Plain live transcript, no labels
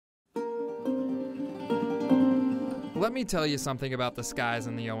Let me tell you something about the skies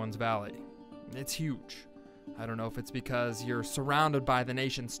in the Owens Valley. It's huge. I don't know if it's because you're surrounded by the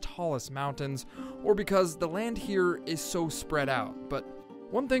nation's tallest mountains or because the land here is so spread out, but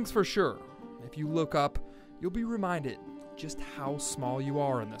one thing's for sure, if you look up, you'll be reminded just how small you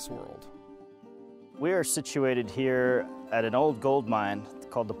are in this world. We are situated here at an old gold mine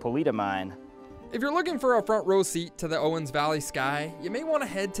called the Polita Mine. If you're looking for a front row seat to the Owens Valley sky, you may want to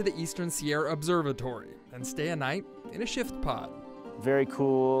head to the Eastern Sierra Observatory and stay a night in a shift pod. Very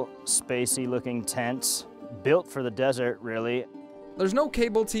cool, spacey looking tent, built for the desert, really. There's no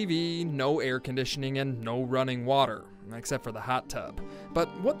cable TV, no air conditioning, and no running water, except for the hot tub. But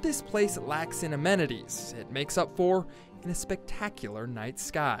what this place lacks in amenities, it makes up for in a spectacular night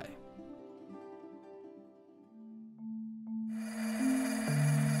sky.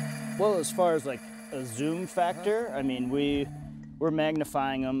 Well, as far as like a zoom factor, I mean, we're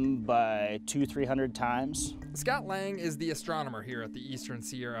magnifying them by 200-300 times. Scott Lang is the astronomer here at the Eastern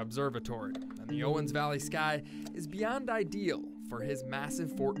Sierra Observatory, and the Owens Valley sky is beyond ideal for his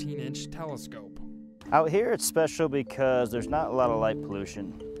massive 14-inch telescope. Out here it's special because there's not a lot of light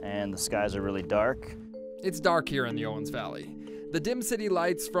pollution and the skies are really dark. It's dark here in the Owens Valley. The dim city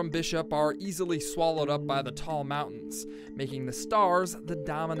lights from Bishop are easily swallowed up by the tall mountains, making the stars the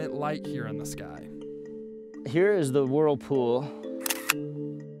dominant light here in the sky. Here is the whirlpool.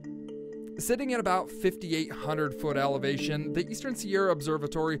 Sitting at about 5,800 foot elevation, the Eastern Sierra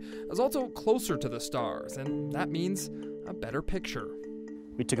Observatory is also closer to the stars, and that means a better picture.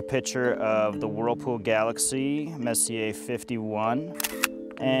 We took a picture of the Whirlpool Galaxy, Messier 51,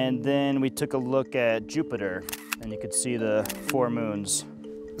 and then we took a look at Jupiter, and you could see the 4 moons.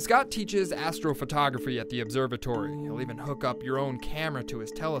 Scott teaches astrophotography at the observatory. He'll even hook up your own camera to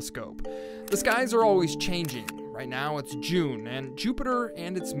his telescope. The skies are always changing. Right now it's June, and Jupiter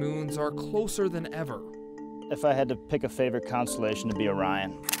and its moons are closer than ever. If I had to pick a favorite constellation, it'd be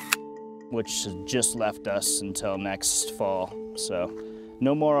Orion, which has just left us until next fall, so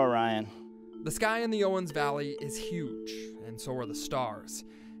no more Orion. The sky in the Owens Valley is huge, and so are the stars.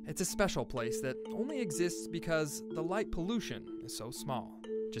 It's a special place that only exists because the light pollution is so small.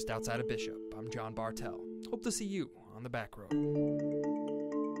 Just outside of Bishop, I'm John Bartell. Hope to see you on the back road.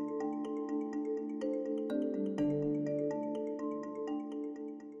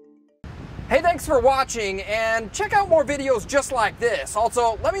 Hey, thanks for watching, and check out more videos just like this.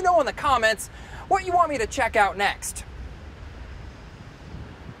 Also, let me know in the comments what you want me to check out next.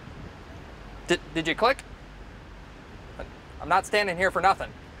 Did you click? I'm not standing here for nothing.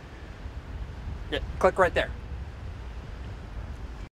 Yeah, click right there.